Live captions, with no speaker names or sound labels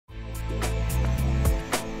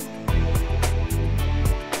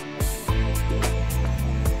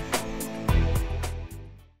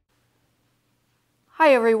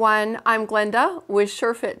Hi everyone, I'm Glenda with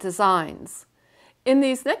SureFit Designs. In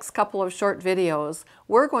these next couple of short videos,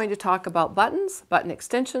 we're going to talk about buttons, button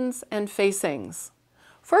extensions, and facings.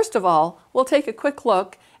 First of all, we'll take a quick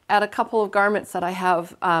look at a couple of garments that I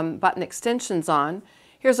have button extensions on.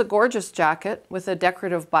 Here's a gorgeous jacket with a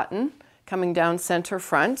decorative button coming down center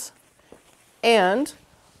front. And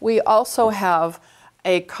we also have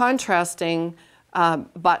a contrasting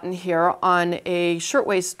button here on a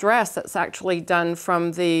shirtwaist dress that's actually done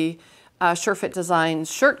from the SureFit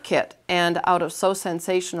Designs shirt kit and out of So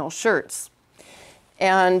Sensational shirts.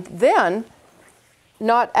 And then,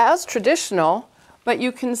 not as traditional, but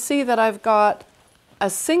you can see that I've got a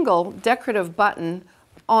single decorative button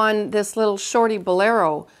on this little shorty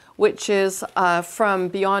bolero, which is from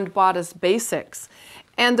Beyond Bodice Basics.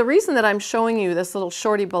 And the reason that I'm showing you this little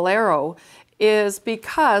shorty bolero is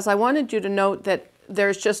because I wanted you to note that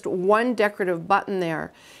there's just one decorative button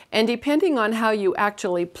there. And depending on how you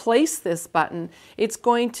actually place this button, it's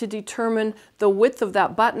going to determine the width of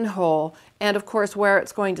that buttonhole and of course where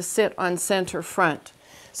it's going to sit on center front.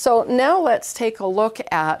 So now let's take a look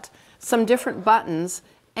at some different buttons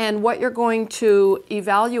and what you're going to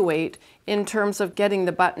evaluate in terms of getting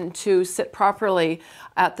the button to sit properly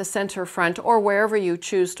at the center front or wherever you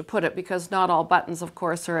choose to put it, because not all buttons, of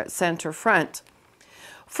course, are at center front.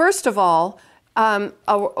 First of all,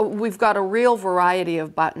 we've got a real variety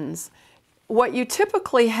of buttons. What you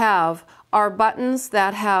typically have are buttons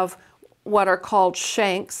that have what are called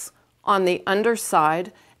shanks on the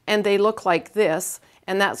underside, and they look like this,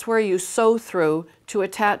 and that's where you sew through to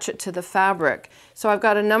attach it to the fabric. So I've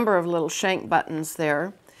got a number of little shank buttons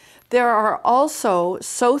there. There are also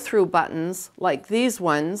sew-through buttons, like these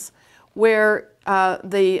ones, where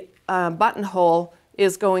the buttonhole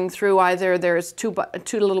is going through either there's two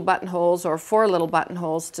little buttonholes or four little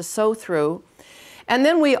buttonholes to sew through. And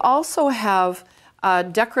then we also have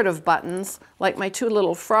decorative buttons, like my two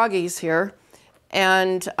little froggies here,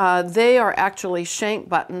 and they are actually shank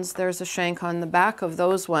buttons. There's a shank on the back of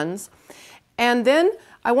those ones. And then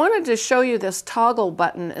I wanted to show you this toggle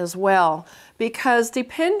button as well, because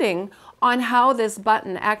depending on how this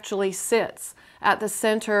button actually sits at the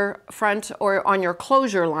center front, or on your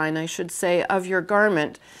closure line, I should say, of your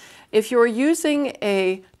garment, if you're using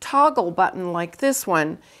a toggle button like this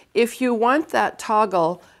one, if you want that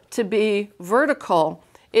toggle to be vertical,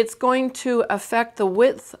 it's going to affect the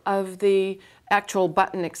width of the actual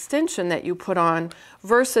button extension that you put on,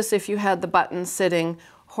 versus if you had the button sitting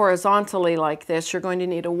horizontally like this, you're going to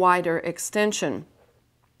need a wider extension.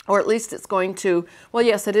 Or at least it's going to, well,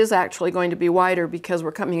 yes, it is actually going to be wider because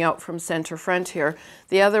we're coming out from center front here.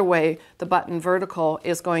 The other way, the button vertical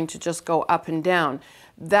is going to just go up and down.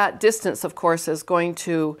 That distance, of course, is going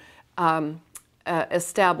to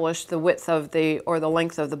establish the width of or the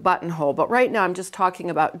length of the buttonhole. But right now I'm just talking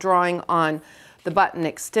about drawing on the button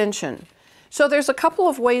extension. So there's a couple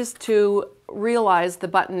of ways to realize the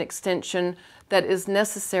button extension that is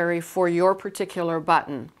necessary for your particular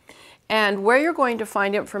button. And where you're going to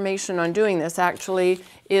find information on doing this actually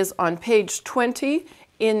is on page 20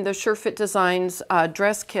 in the SureFit Designs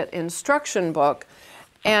dress kit instruction book.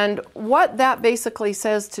 And what that basically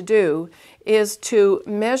says to do is to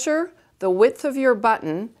measure the width of your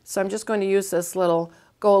button. So I'm just going to use this little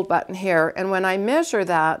gold button here. And when I measure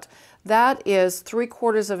that, that is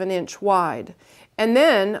 3/4 of an inch wide. And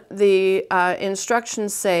then the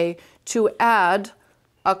instructions say to add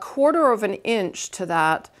 1/4 of an inch to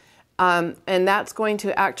that, and that's going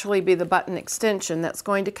to actually be the button extension that's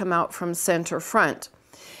going to come out from center front.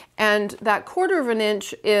 And that 1/4 of an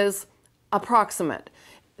inch is approximate.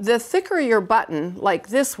 The thicker your button, like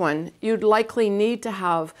this one, you'd likely need to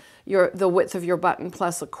have the width of your button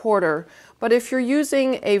plus 1/4. But if you're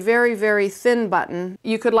using a very, very thin button,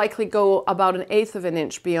 you could likely go about 1/8 of an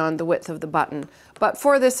inch beyond the width of the button. But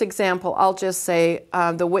for this example, I'll just say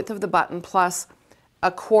the width of the button plus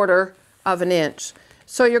 1/4 of an inch.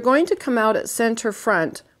 So you're going to come out at center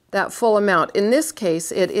front that full amount. In this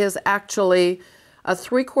case, it is actually a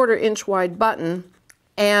 3/4 inch wide button,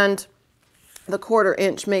 and the 1/4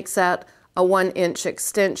 inch makes that a 1 inch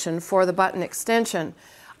extension for the button extension.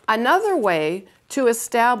 Another way to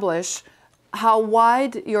establish how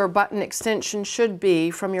wide your button extension should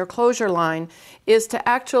be from your closure line is to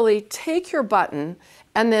actually take your button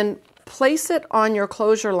and then place it on your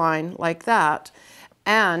closure line like that.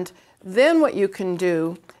 And then what you can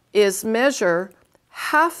do is measure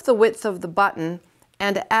half the width of the button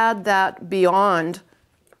and add that beyond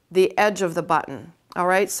the edge of the button. All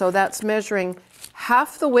right, so that's measuring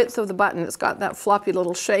half the width of the button. It's got that floppy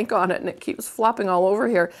little shank on it and it keeps flopping all over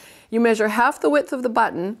here. You measure half the width of the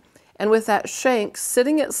button, and with that shank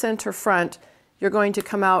sitting at center front, you're going to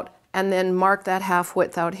come out and then mark that half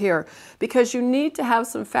width out here, because you need to have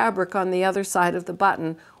some fabric on the other side of the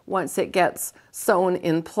button once it gets sewn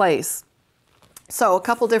in place. So a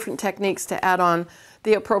couple different techniques to add on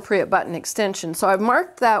the appropriate button extension. So I've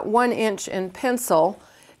marked that 1 inch in pencil,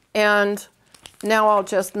 and now I'll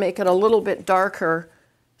just make it a little bit darker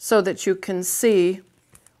so that you can see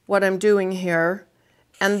what I'm doing here.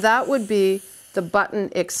 And that would be the button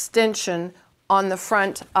extension on the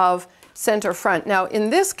front of center front. Now in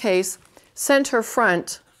this case, center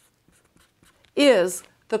front is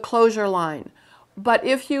the closure line. But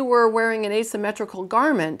if you were wearing an asymmetrical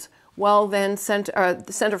garment, well then the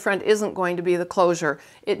center front isn't going to be the closure.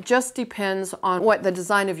 It just depends on what the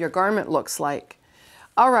design of your garment looks like.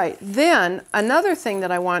 All right, then another thing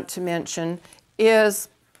that I want to mention is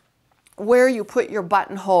where you put your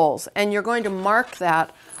buttonholes, and you're going to mark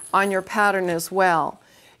that on your pattern as well.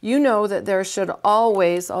 You know that there should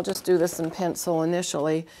always, I'll just do this in pencil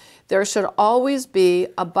initially, there should always be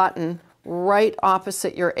a button right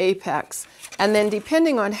opposite your apex. And then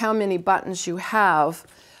depending on how many buttons you have,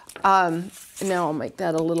 now I'll make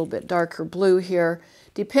that a little bit darker blue here.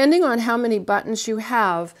 Depending on how many buttons you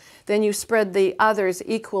have, then you spread the others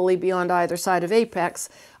equally beyond either side of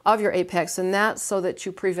your apex, and that's so that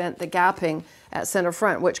you prevent the gapping at center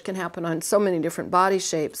front, which can happen on so many different body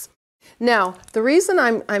shapes. Now, the reason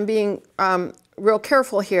I'm being real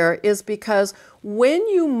careful here is because when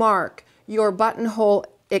you mark your buttonhole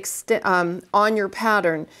on your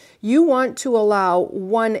pattern, you want to allow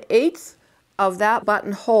 1/8 of that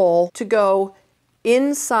buttonhole to go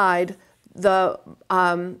inside the,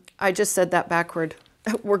 I just said that backward.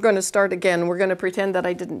 We're going to start again. We're going to pretend that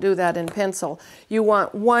I didn't do that in pencil. You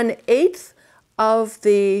want 1/8 of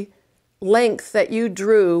the length that you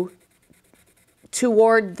drew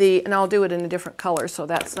toward the, and I'll do it in a different color so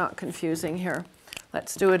that's not confusing here.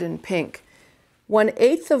 Let's do it in pink.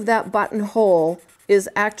 1/8 of that buttonhole is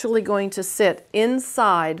actually going to sit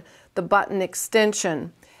inside the button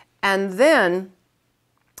extension. And then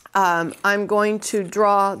I'm going to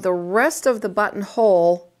draw the rest of the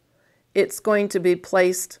buttonhole. It's going to be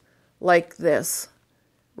placed like this,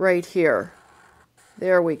 right here.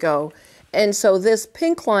 There we go. And so this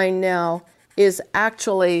pink line now is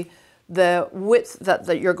actually the width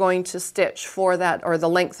that you're going to stitch for that, or the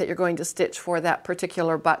length that you're going to stitch for that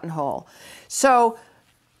particular buttonhole. So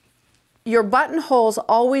your buttonholes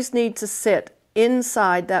always need to sit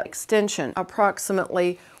inside that extension,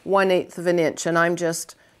 approximately 1/8 of an inch, and I'm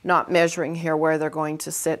just not measuring here where they're going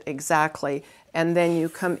to sit exactly. And then you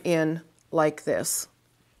come in like this.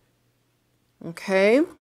 Okay?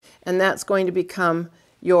 And that's going to become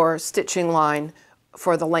your stitching line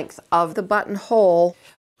for the length of the buttonhole.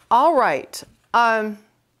 All right.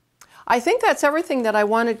 I think that's everything that I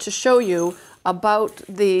wanted to show you about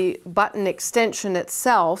the button extension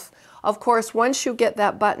itself. Of course, once you get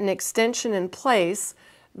that button extension in place,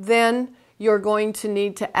 then you're going to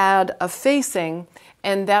need to add a facing,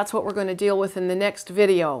 and that's what we're going to deal with in the next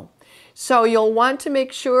video. So you'll want to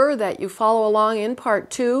make sure that you follow along in part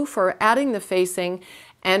 2 for adding the facing,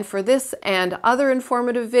 and for this and other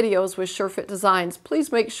informative videos with SureFit Designs,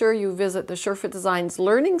 please make sure you visit the SureFit Designs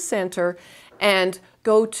Learning Center and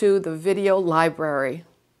go to the video library.